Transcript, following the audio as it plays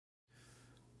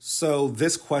So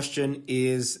this question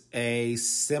is a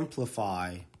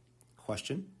simplify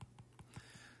question.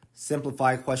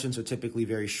 Simplified questions are typically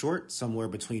very short, somewhere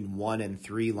between 1 and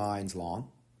 3 lines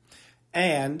long.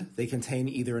 And they contain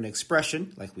either an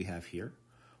expression, like we have here,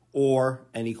 or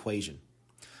an equation.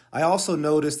 I also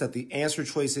noticed that the answer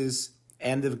choices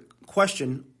and the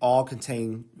question all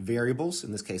contain variables,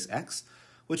 in this case x,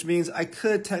 which means I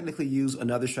could technically use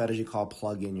another strategy called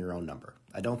plug in your own number.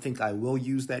 I don't think I will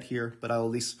use that here, but I'll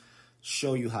at least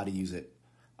show you how to use it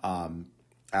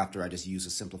after I just use a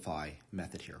simplify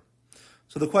method here.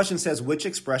 So the question says, which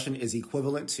expression is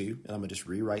equivalent to, and I'm going to just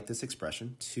rewrite this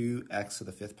expression, 2x to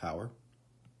the 5th power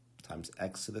times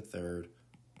x to the 3rd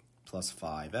plus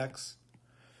 5x.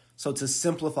 So to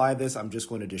simplify this, I'm just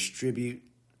going to distribute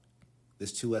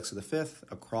this 2x to the 5th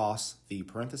across the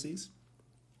parentheses.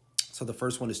 So the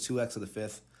first one is 2x to the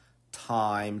 5th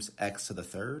times x to the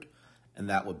 3rd, and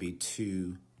that would be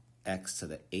 2x to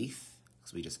the 8th,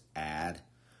 because we just add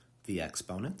the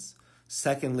exponents.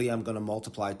 Secondly, I'm going to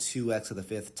multiply 2x to the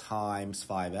 5th times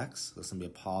 5x. This is going to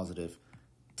be a positive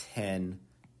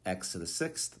 10x to the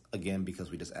 6th, again, because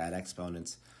we just add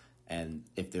exponents. And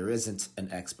if there isn't an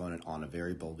exponent on a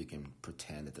variable, we can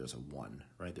pretend that there's a 1,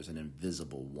 right? There's an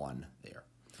invisible 1 there.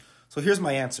 So here's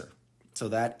my answer. So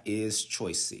that is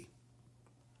choice C.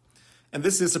 And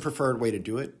this is the preferred way to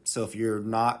do it. So if you're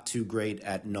not too great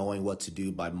at knowing what to do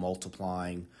by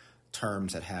multiplying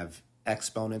terms that have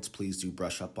exponents, please do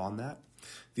brush up on that.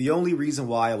 The only reason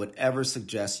why I would ever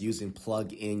suggest using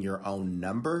plug in your own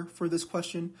number for this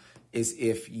question is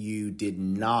if you did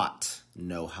not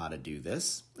know how to do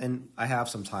this. And I have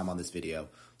some time on this video,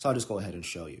 so I'll just go ahead and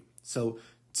show you. So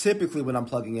typically when I'm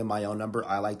plugging in my own number,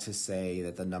 I like to say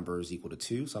that the number is equal to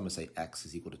 2. So I'm going to say x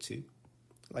is equal to 2.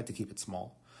 I like to keep it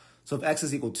small. So if x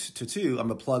is equal to 2, I'm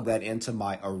going to plug that into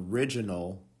my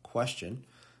original question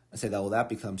and say that, well, that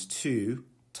becomes 2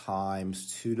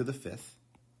 times 2 to the 5th,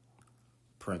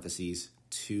 parentheses,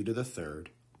 2 to the 3rd,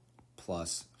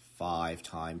 plus 5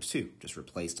 times 2. Just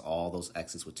replaced all those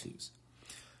x's with 2's.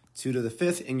 2 to the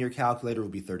 5th in your calculator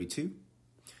would be 32.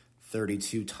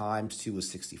 32 times 2 is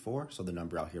 64, so the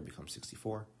number out here becomes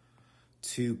 64.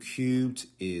 2 cubed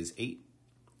is 8,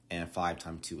 and 5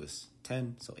 times 2 is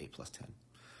 10, so 8 plus 10.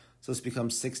 So this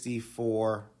becomes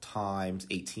 64 times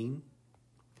 18.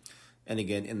 And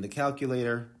again, in the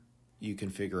calculator, you can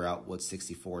figure out what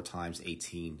 64 times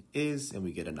 18 is, and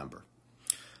we get a number.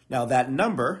 Now that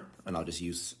number, and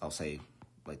I'll say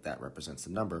like that represents the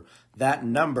number, that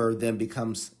number then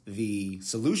becomes the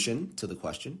solution to the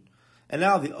question. And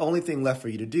now the only thing left for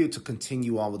you to do to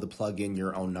continue on with the plug in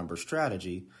your own number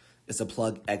strategy is to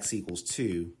plug x equals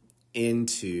 2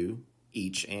 into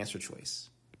each answer choice,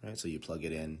 right? So you plug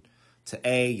it in to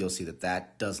A, you'll see that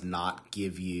that does not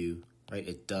give you, right?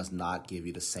 It does not give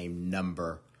you the same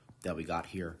number that we got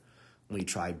here. When you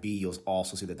try B, you'll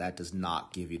also see that that does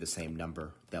not give you the same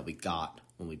number that we got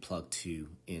when we plugged 2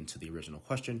 into the original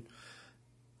question.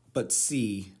 But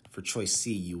C, for choice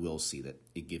C, you will see that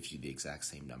it gives you the exact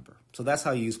same number. So that's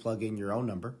how you use plug in your own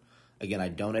number. Again, I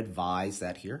don't advise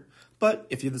that here. But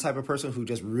if you're the type of person who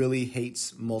just really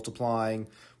hates multiplying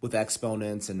with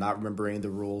exponents and not remembering the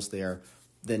rules there,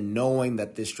 then knowing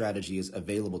that this strategy is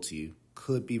available to you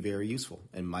could be very useful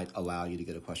and might allow you to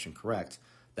get a question correct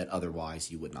that otherwise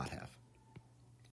you would not have.